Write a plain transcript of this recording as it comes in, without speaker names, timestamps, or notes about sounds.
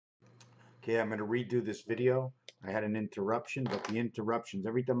Okay, I'm going to redo this video. I had an interruption, but the interruptions,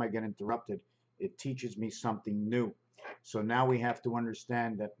 every time I get interrupted, it teaches me something new. So now we have to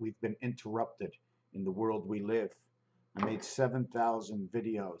understand that we've been interrupted in the world we live. I made 7,000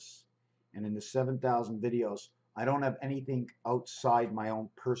 videos, and in the 7,000 videos, I don't have anything outside my own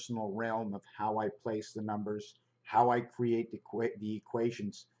personal realm of how I place the numbers, how I create the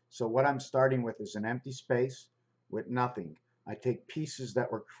equations. So what I'm starting with is an empty space with nothing. I take pieces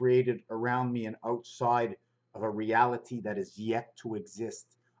that were created around me and outside of a reality that is yet to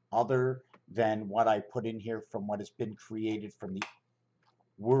exist, other than what I put in here from what has been created from the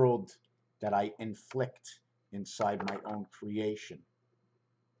world that I inflict inside my own creation.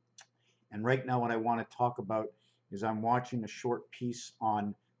 And right now, what I want to talk about is I'm watching a short piece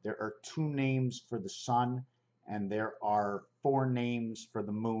on there are 2 names for the sun and there are 4 names for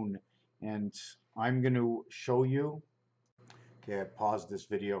the moon. And I'm going to show you. Okay, I paused this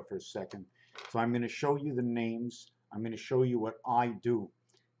video for a second. So I'm going to show you the names. I'm going to show you what I do.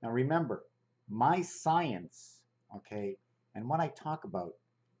 Now remember, my science, okay, and what I talk about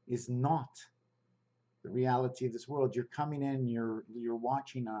is not the reality of this world. You're coming in, you're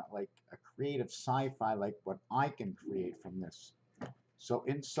watching like a creative sci-fi, like what I can create from this. So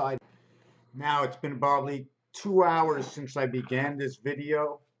inside, now it's been probably 2 hours since I began this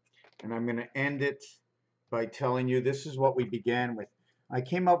video, and I'm going to end it by telling you this is what we began with. I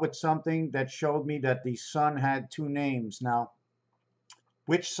came up with something that showed me that the sun had 2 names. Now,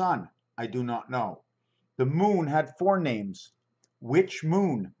 which sun? I do not know. The moon had 4 names. Which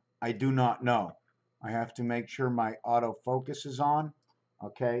moon? I do not know. I have to make sure my autofocus is on.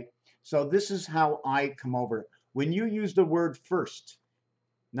 Okay, so this is how I come over. When you use the word first,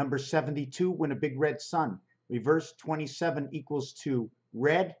 number 72, when a big red sun, reverse 27 equals to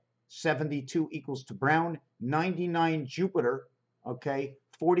red, 72 equals to brown, 99 Jupiter, okay,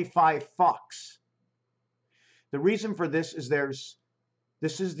 45 Fox. The reason for this is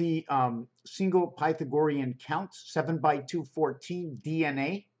this is the single Pythagorean count, 7 by 2, 14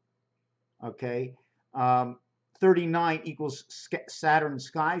 DNA, okay, 39 equals Saturn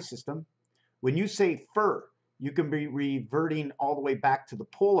sky system. When you say fur, you can be reverting all the way back to the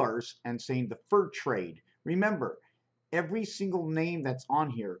polars and saying the fur trade. Remember, every single name that's on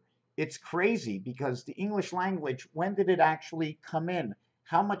here, it's crazy because the English language, when did it actually come in?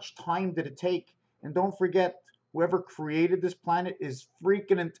 How much time did it take? And don't forget, whoever created this planet is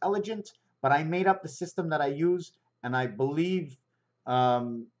freaking intelligent, but I made up the system that I use, and I believe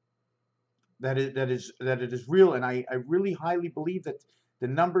that it is real, and I really highly believe that the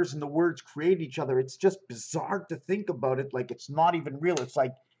numbers and the words create each other. It's just bizarre to think about it like it's not even real. It's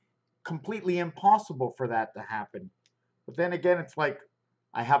like completely impossible for that to happen. But then again, it's like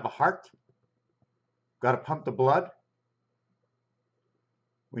I have a heart, got to pump the blood.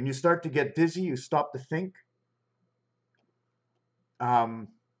 When you start to get dizzy, you stop to think.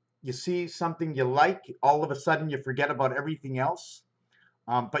 You see something you like, all of a sudden you forget about everything else.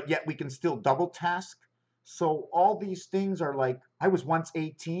 But yet we can still double task. So all these things are like, I was once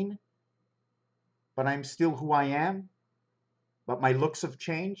 18, but I'm still who I am. But my looks have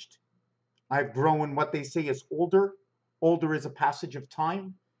changed. I've grown what they say is older. Older is a passage of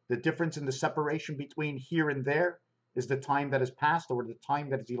time. The difference in the separation between here and there is the time that has passed or the time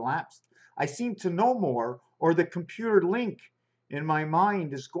that has elapsed. I seem to know more, or the computer link in my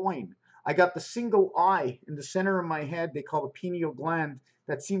mind is going. I got the single eye in the center of my head, they call the pineal gland,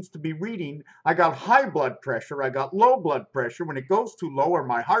 that seems to be reading. I got high blood pressure, I got low blood pressure. When it goes too low or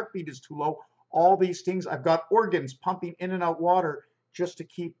my heartbeat is too low, all these things, I've got organs pumping in and out water just to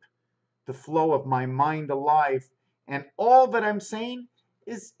keep the flow of my mind alive. And all that I'm saying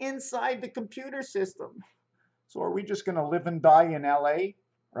is inside the computer system. So are we just going to live and die in LA,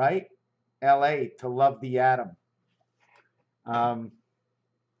 right? LA, to love the atom.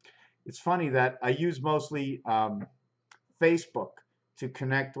 It's funny that I use mostly Facebook to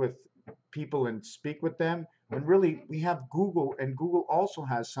connect with people and speak with them. When really we have Google, and Google also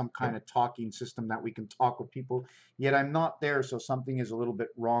has some kind of talking system that we can talk with people. Yet I'm not there, so something is a little bit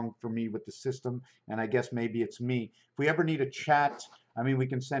wrong for me with the system, and I guess maybe it's me. If we ever need a chat, I mean, we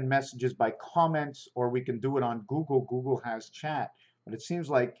can send messages by comments, or we can do it on Google. Google has chat, but it seems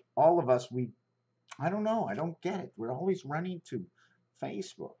like all of us, I don't know, I don't get it. We're always running to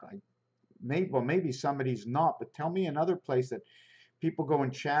Facebook. Maybe somebody's not, but tell me another place that people go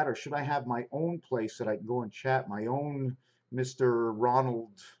and chat, or should I have my own place that I can go and chat, my own Mr.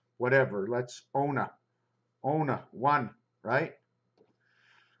 Ronald, whatever. Let's Ona 1, right?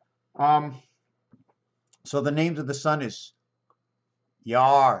 So the names of the sun is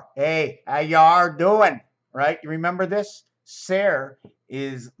Yar. Hey, how y'all doing? Right? You remember this? Serre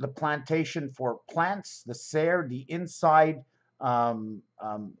is the plantation for plants. The serre, the inside,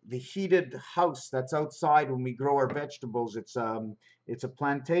 the heated house that's outside when we grow our vegetables. It's a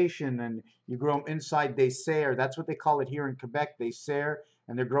plantation, and you grow them inside des serres. That's what they call it here in Quebec, des serres,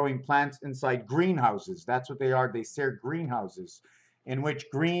 and they're growing plants inside greenhouses. That's what they are, des serres greenhouses, in which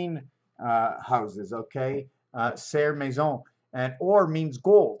green houses, okay, serre maison, and or means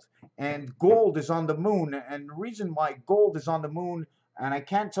gold, and gold is on the moon. And the reason why gold is on the moon, and I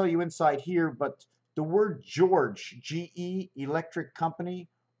can't tell you inside here, but the word George, GE, electric company,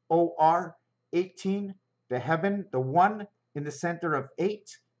 OR, 18, the heaven, the 1 in the center of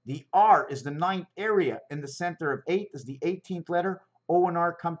 8, the R is the 9th area in the center of 8 is the 18th letter. O and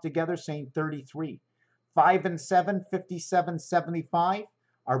R come together saying 33. 5 and 7, 57, 75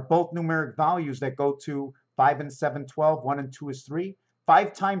 are both numeric values that go to 5 and 7, 12, 1 and 2 is 3.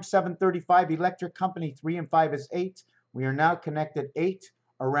 5 times 7, 35, electric company, 3 and 5 is 8. We are now connected 8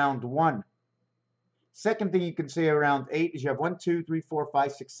 around 1. Second thing you can say around 8 is you have 1, 2, 3, 4,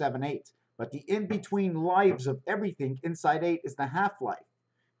 5, 6, 7, 8. But the in-between lives of everything inside 8 is the half-life.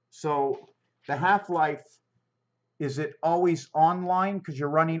 So the half-life, is it always online? Because you're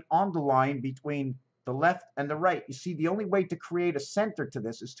running on the line between the left and the right. You see, the only way to create a center to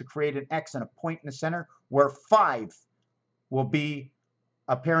this is to create an X and a point in the center where 5 will be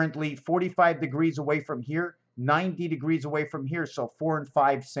apparently 45 degrees away from here, 90 degrees away from here. So 4 and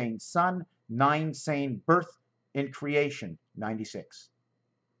 5 saying sun, 9 saying birth in creation, 96.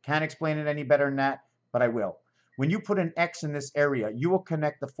 Can't explain it any better than that, but I will. When you put an X in this area, you will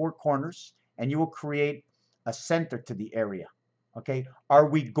connect the 4 corners and you will create a center to the area. Okay, are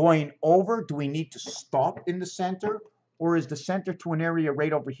we going over? Do we need to stop in the center? Or is the center to an area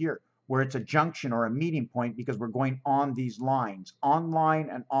right over here where it's a junction or a meeting point because we're going on these lines, online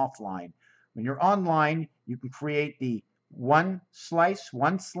and offline? When you're online, you can create the one slice,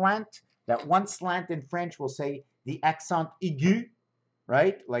 one slant. That one slant in French will say the accent aigu,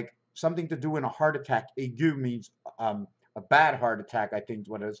 right? Like something to do in a heart attack. Aigu means a bad heart attack, I think is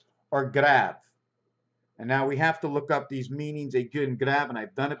what it is, or grave. And now we have to look up these meanings, aigu and grave, and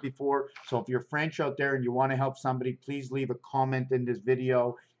I've done it before. So if you're French out there and you want to help somebody, please leave a comment in this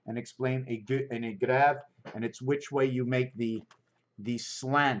video and explain aigu and a grave, and it's which way you make the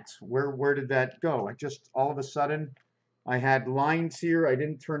slant. Where did that go? I just, all of a sudden, I had lines here, I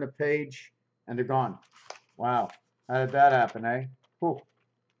didn't turn a page, and they're gone. Wow, how did that happen, eh? Whew.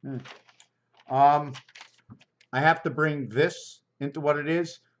 I have to bring this into what it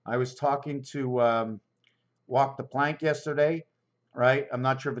is. I was talking to Walk the Plank yesterday, right? I'm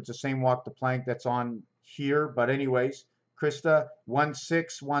not sure if it's the same Walk the Plank that's on here, but anyways, Krista, 1,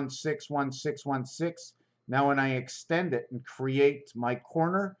 6, 1, 6, 1, 6, 1, 6. Now when I extend it and create my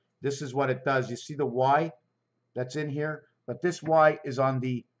corner, this is what it does. You see the Y that's in here, but this Y is on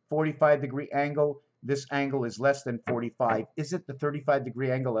the 45-degree angle. This angle is less than 45. Is it the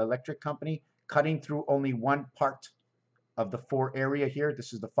 35-degree angle electric company cutting through only one part of the 4 area here?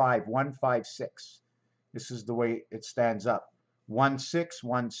 This is the 5, 1, 5, 6. This is the way it stands up. 1, 6,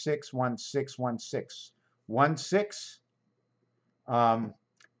 1, 6, 1, 6, 1, 6. 1, 6,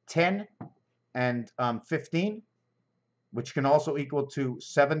 10, and 15, which can also equal to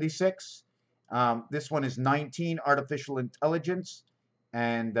 76. This one is 19, artificial intelligence,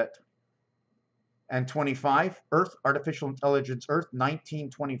 and 25, Earth, artificial intelligence, Earth,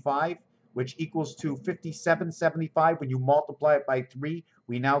 1925, which equals to 5775. When you multiply it by 3,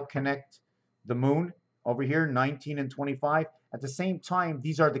 we now connect the moon over here, 19 and 25. At the same time,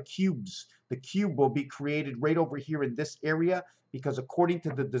 these are the cubes. The cube will be created right over here in this area because according to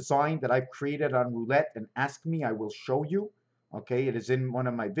the design that I've created on Roulette and Ask Me, I will show you. Okay, it is in one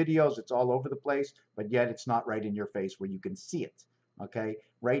of my videos. It's all over the place, but yet it's not right in your face where you can see it. Okay,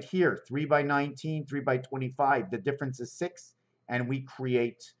 right here, 3 by 19, 3 by 25. The difference is 6, and we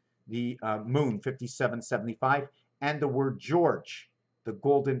create the moon, 5775, and the word George, the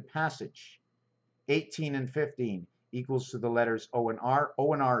golden passage. 18 and 15 equals to the letters O and R.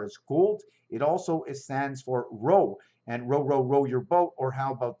 O and R is gold. It also stands for row, and row, row, row your boat, or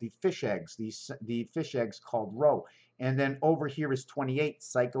how about the fish eggs, the fish eggs called row. And then over here is 28,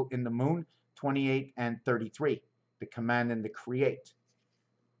 cycle in the moon, 28 and 33, the command and the create.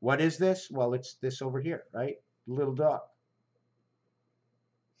 What is this? Well, it's this over here, right? Little dog.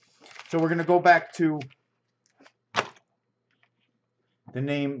 So we're going to go back to the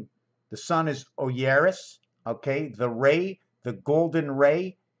name. The sun is Osiris, okay? The ray, the golden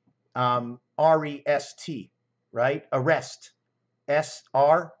ray, R-E-S-T, right? Arrest,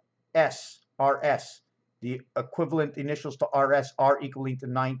 S-R-S, R-S. the equivalent initials to RS, R equaling to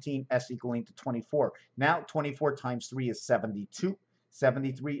 19, S equaling to 24. Now 24 times 3 is 72.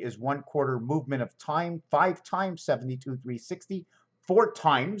 73 is 1/4 movement of time. 5 times 72, 360. 4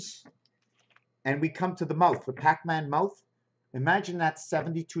 times, and we come to the mouth, the Pac-Man mouth. Imagine that's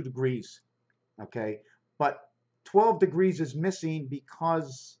 72 degrees, okay? But 12 degrees is missing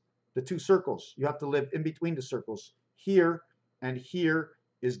because the two circles. You have to live in between the circles. Here and here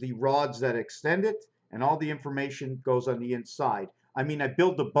is the rods that extend it, and all the information goes on the inside. I mean, I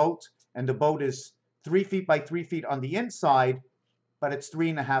build the boat, and the boat is 3 feet by 3 feet on the inside, but it's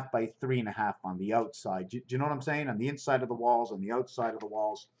 3.5 by 3.5 on the outside. Do you know what I'm saying? On the inside of the walls, on the outside of the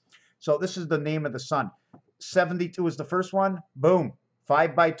walls. So this is the name of the sun. 72 is the first one. Boom.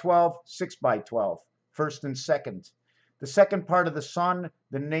 5 by 12, 6 by 12. First and second. The second part of the sun,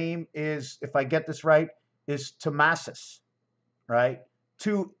 the name is, if I get this right, is Tomasis, right?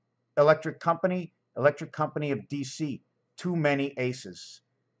 2, electric company of DC. Too many aces.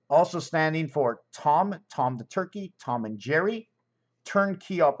 Also standing for Tom the turkey, Tom and Jerry.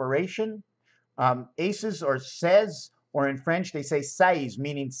 Turnkey operation. Aces or says, or in French they say 16,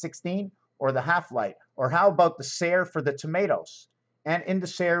 meaning 16, or the half-light. Or how about the serre for the tomatoes? And in the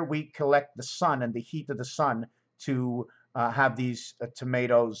serre we collect the sun and the heat of the sun to have these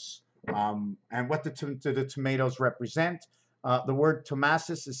tomatoes. And what do the tomatoes represent? The word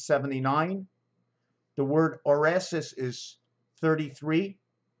Tomasis is 79. The word Oresis is 33.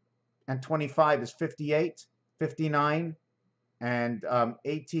 And 25 is 58, 59, and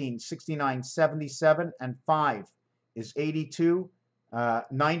 18, 69, 77, and 5 is 82,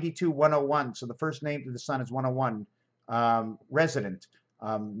 92, 101. So the first name to the sun is 101. Resident.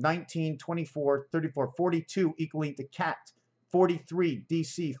 19, 24, 34, 42 equaling to cat. 43,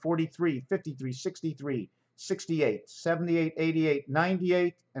 DC, 43, 53, 63, 68, 78, 88,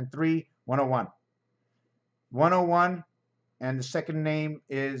 98, and 3, 101. 101, and the second name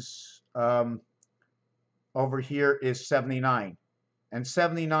is over here is 79. And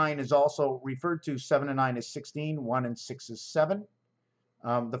 79 is also referred to, 7 and 9 is 16, 1 and 6 is 7.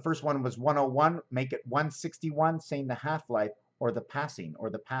 The first one was 101, make it 161, saying the half-life or the passing or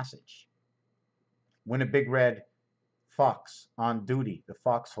the passage. When a big red fox on duty, the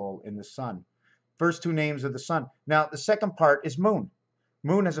foxhole in the sun. First two names of the sun. Now the second part is moon.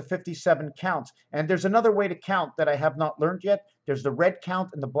 Moon has a 57 counts, and there's another way to count that I have not learned yet. There's the red count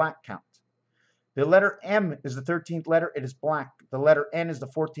and the black count. The letter M is the 13th letter, it is black. The letter N is the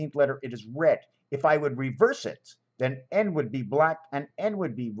 14th letter, it is red. If I would reverse it, then N would be black and N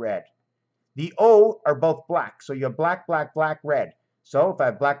would be red. The O are both black, so you have black, black, black, red. So if I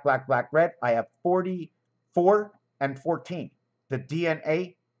have black, black, black, red, I have 44 and 14, the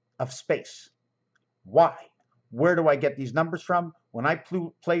DNA of space. Why? Where do I get these numbers from? When I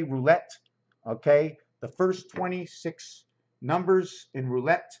play roulette, okay, the first 26 numbers in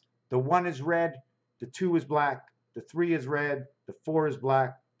roulette, the 1 is red, the 2 is black, the 3 is red, the 4 is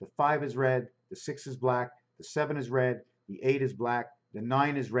black, the 5 is red, the 6 is black, the 7 is red, the 8 is black, the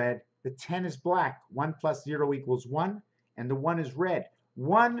 9 is red, the 10 is black. 1 plus 0 equals 1, and the 1 is red.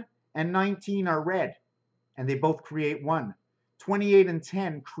 1 and 19 are red, and they both create 1. 28 and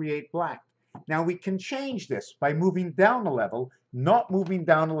 10 create black. Now we can change this by moving down a level, not moving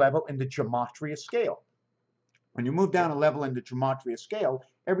down a level in the gematria scale. When you move down a level in the gematria scale,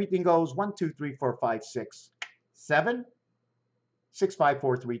 everything goes 1, 2, 3, 4, 5, 6, 7, 6, 5,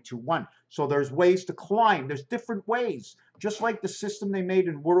 4, 3, 2, 1. So there's ways to climb. There's different ways. Just like the system they made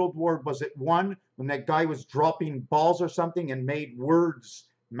in World War, was it 1, when that guy was dropping balls or something and made words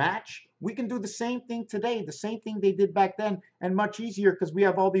match? We can do the same thing today, the same thing they did back then, and much easier because we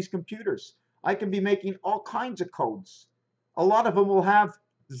have all these computers. I can be making all kinds of codes. A lot of them will have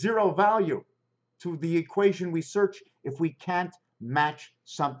 0 value to the equation we search if we can't match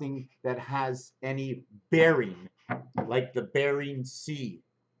something that has any bearing, like the Bering Sea.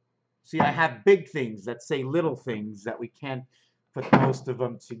 See, I have big things that say little things that we can't put most of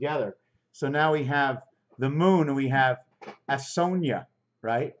them together. So now we have the moon, and we have Asonia,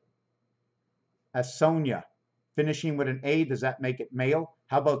 right? Asonia. Finishing with an A, does that make it male?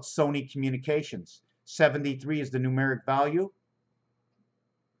 How about Sony Communications? 73 is the numeric value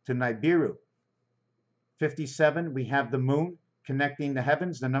to Nibiru. 57, we have the moon connecting the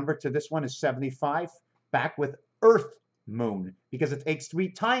heavens. The number to this one is 75, back with Earth moon, because it takes 3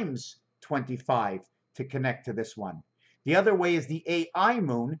 times 25 to connect to this one. The other way is the AI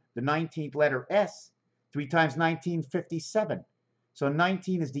moon, the 19th letter S, 3 times 19, 57. So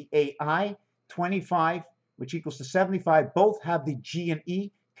 19 is the AI, 25, which equals to 75, both have the G and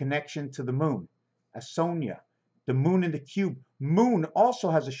E connection to the moon. Asonia. the moon in the cube. Moon also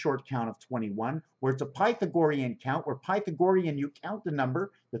has a short count of 21, where it's a Pythagorean count, where Pythagorean, you count the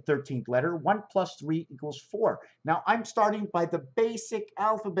number, the 13th letter, 1 plus 3 equals 4. Now, I'm starting by the basic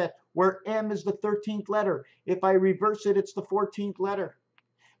alphabet, where M is the 13th letter. If I reverse it, it's the 14th letter.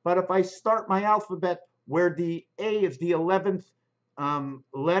 But if I start my alphabet where the A is the 11th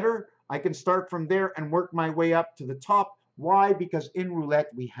letter, I can start from there and work my way up to the top. Why? Because in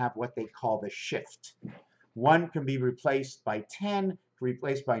roulette, we have what they call the shift. 1 can be replaced by 10,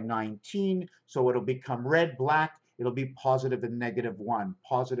 replaced by 19, so it'll become red, black, it'll be positive and negative 1,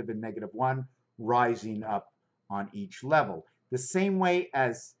 positive and negative 1, rising up on each level. The same way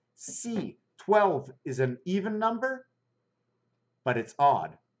as C, 12 is an even number, but it's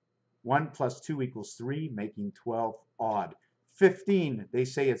odd. 1 plus 2 equals 3, making 12 odd. 15, they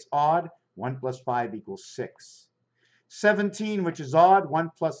say it's odd, 1 plus 5 equals 6. 17, which is odd,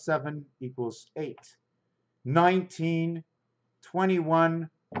 1 plus 7 equals 8. 19, 21,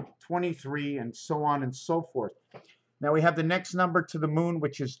 23, and so on and so forth. Now we have the next number to the moon,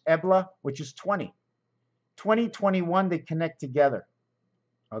 which is Ebla, which is 20. 20, 21, they connect together.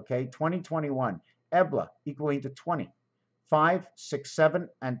 Okay, 20, 21. Ebla equaling to 20. 5, 6, 7,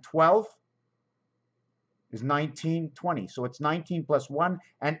 and 12 is 19, 20. So it's 19 plus 1.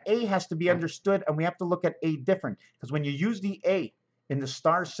 And A has to be understood, and we have to look at A different. Because when you use the A in the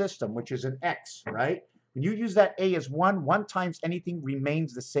star system, which is an X, right? When you use that A as 1, 1 times anything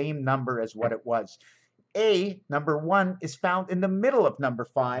remains the same number as what it was. A, number 1, is found in the middle of number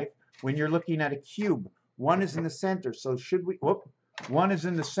 5 when you're looking at a cube. 1 is in the center, so should we, 1 is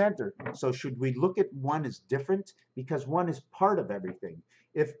in the center, so should we look at 1 as different? Because 1 is part of everything.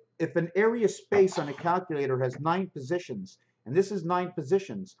 If an area space on a calculator has 9 positions, and this is 9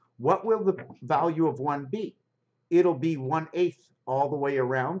 positions, what will the value of 1 be? It'll be 1/8 all the way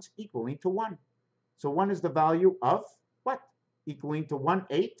around, equaling to 1. So 1 is the value of what? Equaling to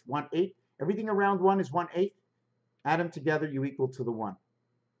 1/8, 1/8. Everything around 1 is 1/8. Add them together, you equal to the 1.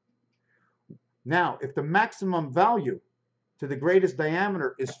 Now, if the maximum value to the greatest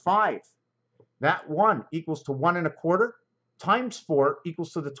diameter is 5, that 1 equals to 1 1/4 times 4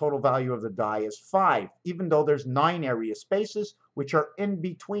 equals to the total value of the die is 5, even though there's 9 area spaces which are in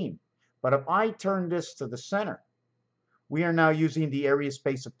between. But if I turn this to the center, we are now using the area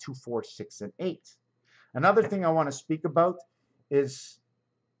space of 2, 4, 6, and 8. Another thing I want to speak about is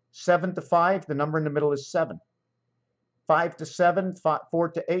 7 to 5, the number in the middle is 7. 5 to 7, 4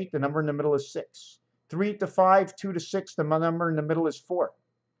 to 8, the number in the middle is 6. 3 to 5, 2 to 6, the number in the middle is 4.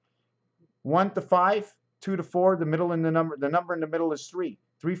 1 to 5, 2 to 4, the number in the middle is 3.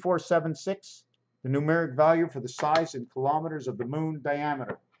 3, 4, 7, 6, the numeric value for the size in kilometers of the moon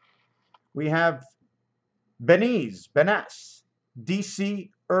diameter. We have Benes,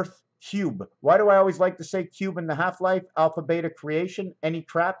 DC, Earth, cube. Why do I always like to say cube in the half-life? Alpha, beta, creation, any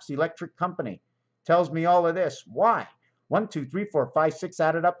traps, electric company. Tells me all of this. Why? 1, 2, 3, 4, 5, 6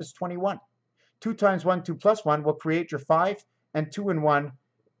 added up is 21. 2 times 1, 2 plus 1 will create your 5, and 2 and 1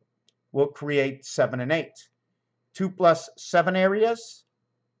 will create 7 and 8. 2 plus 7 areas,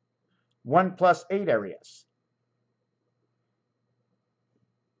 1 plus 8 areas.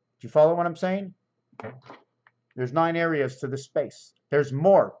 Do you follow what I'm saying? There's 9 areas to the space. There's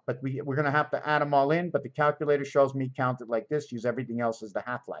more, but we're going to have to add them all in, but the calculator shows me count it like this, use everything else as the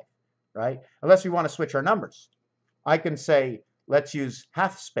half-life, right? Unless we want to switch our numbers. I can say, let's use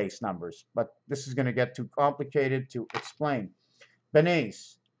half-space numbers, but this is going to get too complicated to explain.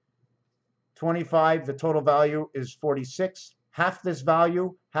 Benes, 25, the total value is 46. Half this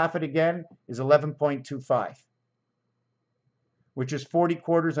value, half it again, is 11.25, which is 40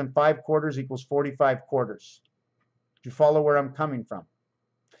 quarters, and 5 quarters equals 45 quarters. Do you follow where I'm coming from?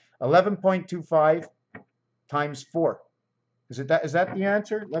 11.25 times 4. Is that the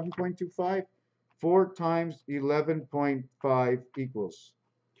answer? 11.25? 4 times 11.5 equals.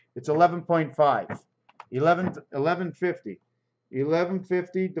 It's 11.5. 1150.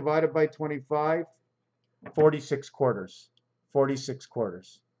 1150 divided by 25, 46 quarters. 46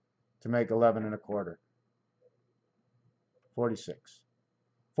 quarters to make 11 1/4. 46.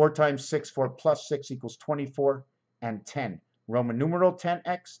 4 times 6, 4 plus 6 equals 24 and 10. Roman numeral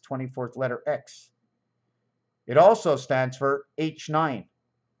 10x, 24th letter X. It also stands for H9,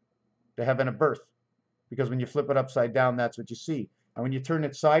 the heaven of birth, because when you flip it upside down, that's what you see. And when you turn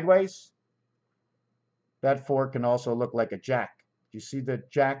it sideways, that 4 can also look like a jack. Do you see the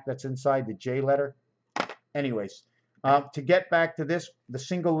jack that's inside the J letter? Anyways, to get back to this, the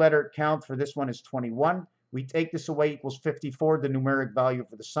single letter count for this one is 21. We take this away equals 54, the numeric value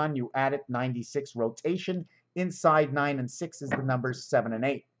for the sun. You add it, 96 rotation. Inside 9 and 6 is the numbers 7 and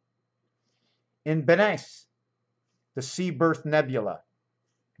 8. In Benes, the sea birth nebula.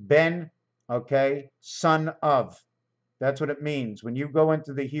 Ben, okay, son of. That's what it means. When you go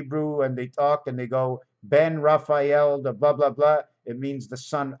into the Hebrew and they talk and they go, Ben Raphael, the blah, blah, blah, it means the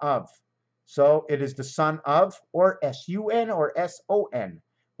son of. So it is the son of, or S-U-N or S-O-N.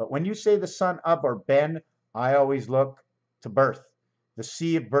 But when you say the son of or Ben, I always look to birth, the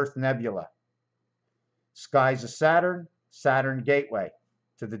Sea of Birth Nebula. Skies of Saturn, Saturn gateway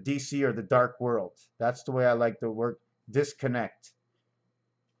to the DC or the dark world. That's the way I like the word disconnect.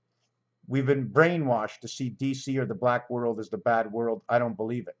 We've been brainwashed to see DC or the black world as the bad world. I don't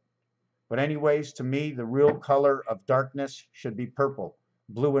believe it. But anyways, to me, the real color of darkness should be purple,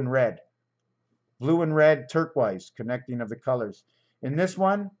 blue and red. Blue and red, turquoise, connecting of the colors. In this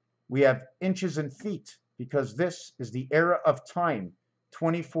one, we have inches and feet because this is the era of time.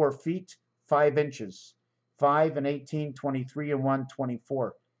 24 feet, 5 inches. 5 and 18, 23 and 1,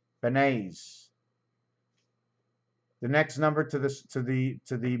 24. Benays. The next number to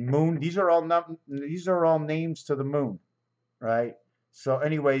the moon. These are all names to the moon, right? So,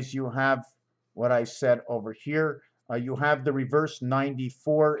 anyways, you have what I said over here. You have the reverse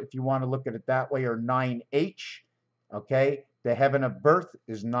 94 if you want to look at it that way, or 9H. Okay, the heaven of birth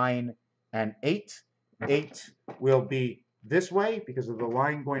is 9 and 8. 8 will be this way because of the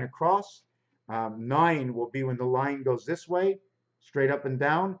line going across. 9 will be when the line goes this way, straight up and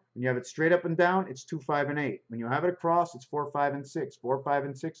down. When you have it straight up and down, it's 2, 5, and 8. When you have it across, it's 4, 5, and 6. 4, 5,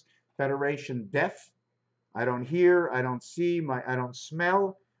 and 6. Federation deaf. I don't hear, I don't see, I don't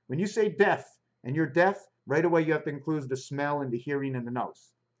smell. When you say deaf and you're deaf, right away you have to include the smell and the hearing and the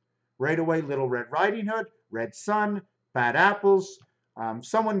nose. Right away, Little Red Riding Hood, Red Sun, bad apples,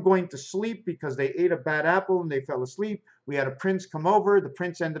 someone going to sleep because they ate a bad apple and they fell asleep. We had a prince come over. The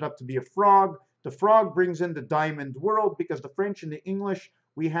prince ended up to be a frog. The frog brings in the diamond world because the French and the English,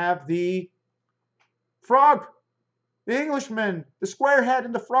 we have the frog. The Englishman, the square head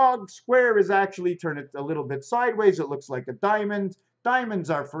and the frog. Square is actually, turn it a little bit sideways. It looks like a diamond.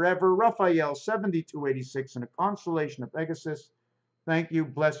 Diamonds are forever. Raphael 7286 in a constellation of Pegasus. Thank you,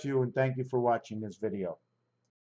 bless you, and thank you for watching this video.